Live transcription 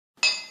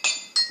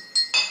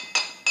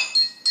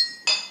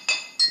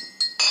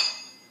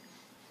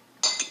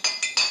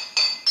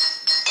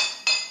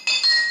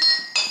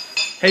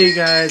Hey you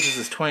guys, this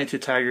is 22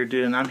 Tiger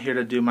Dude and I'm here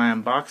to do my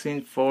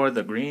unboxing for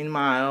The Green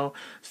Mile,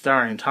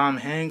 starring Tom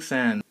Hanks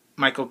and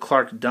Michael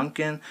Clarke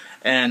Duncan.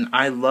 And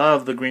I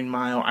love The Green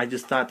Mile. I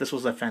just thought this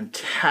was a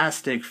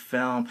fantastic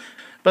film.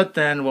 But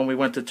then when we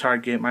went to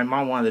Target, my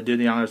mom wanted to do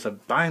the honors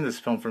of buying this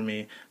film for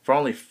me for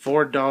only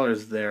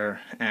 $4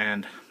 there.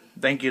 And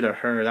thank you to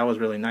her. That was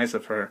really nice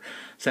of her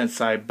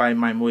since I buy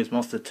my movies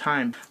most of the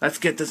time. Let's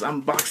get this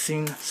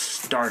unboxing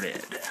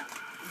started.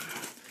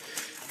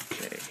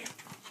 Okay.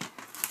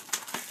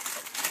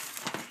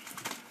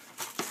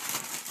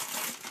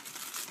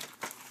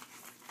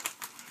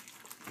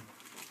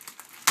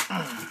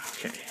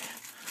 Okay,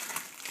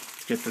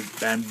 let's get this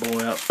bad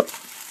boy up.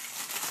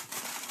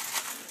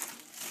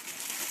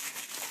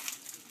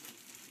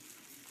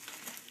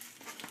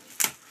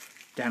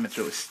 Damn, it's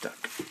really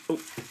stuck. Oh.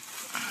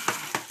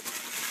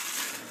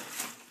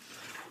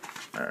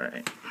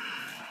 Alright.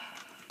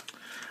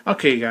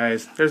 Okay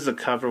guys, there's the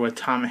cover with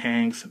Tom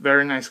Hanks.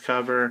 Very nice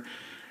cover.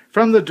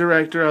 From the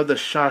director of The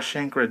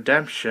Shawshank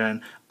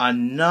Redemption.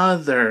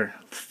 Another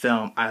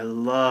film I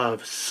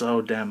love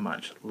so damn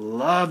much.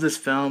 Love this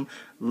film.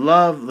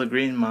 Love The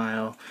Green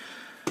Mile.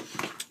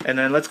 And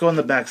then let's go on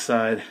the back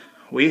side.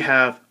 We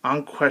have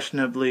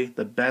unquestionably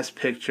the best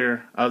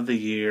picture of the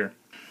year.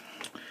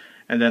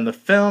 And then the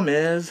film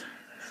is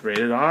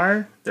rated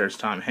R. There's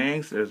Tom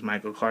Hanks. There's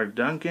Michael Clarke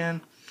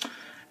Duncan.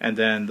 And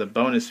then the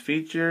bonus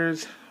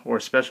features or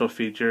special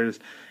features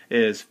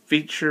is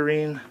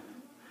featuring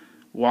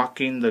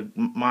Walking the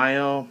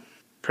Mile,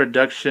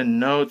 production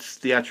notes,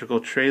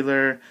 theatrical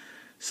trailer,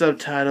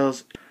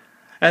 subtitles.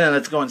 And then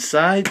let's go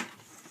inside.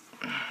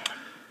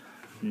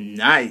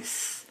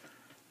 Nice.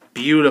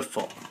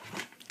 Beautiful.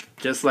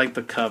 Just like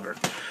the cover.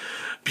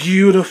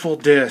 Beautiful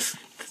disc.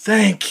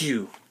 Thank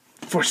you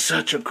for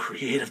such a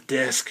creative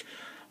disc.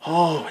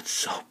 Oh, it's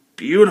so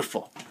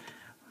beautiful.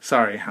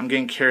 Sorry, I'm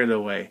getting carried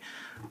away.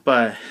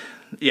 But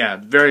yeah,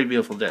 very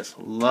beautiful disc.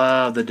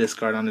 Love the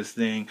disc art on this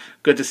thing.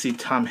 Good to see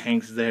Tom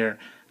Hanks there.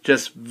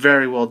 Just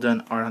very well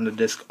done art on the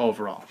disc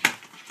overall.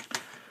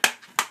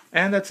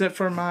 And that's it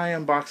for my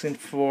unboxing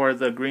for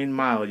The Green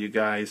Mile, you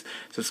guys.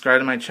 Subscribe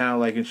to my channel,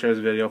 like and share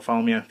this video.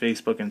 Follow me on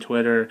Facebook and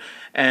Twitter.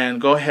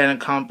 And go ahead and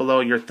comment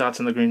below your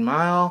thoughts on The Green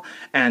Mile.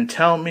 And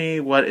tell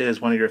me what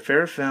is one of your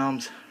favorite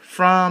films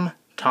from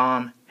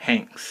Tom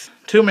Hanks.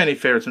 Too many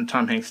favorites from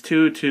Tom Hanks.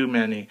 Too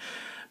many.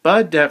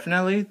 But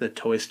definitely the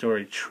Toy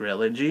Story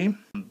trilogy.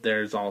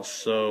 There's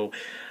also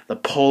the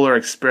Polar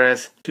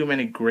Express. Too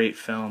many great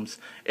films,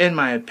 in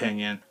my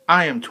opinion.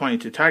 I am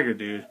 22 Tiger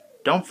Dude.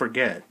 Don't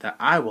forget that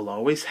I will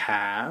always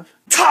have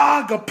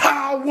Tiger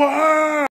Power!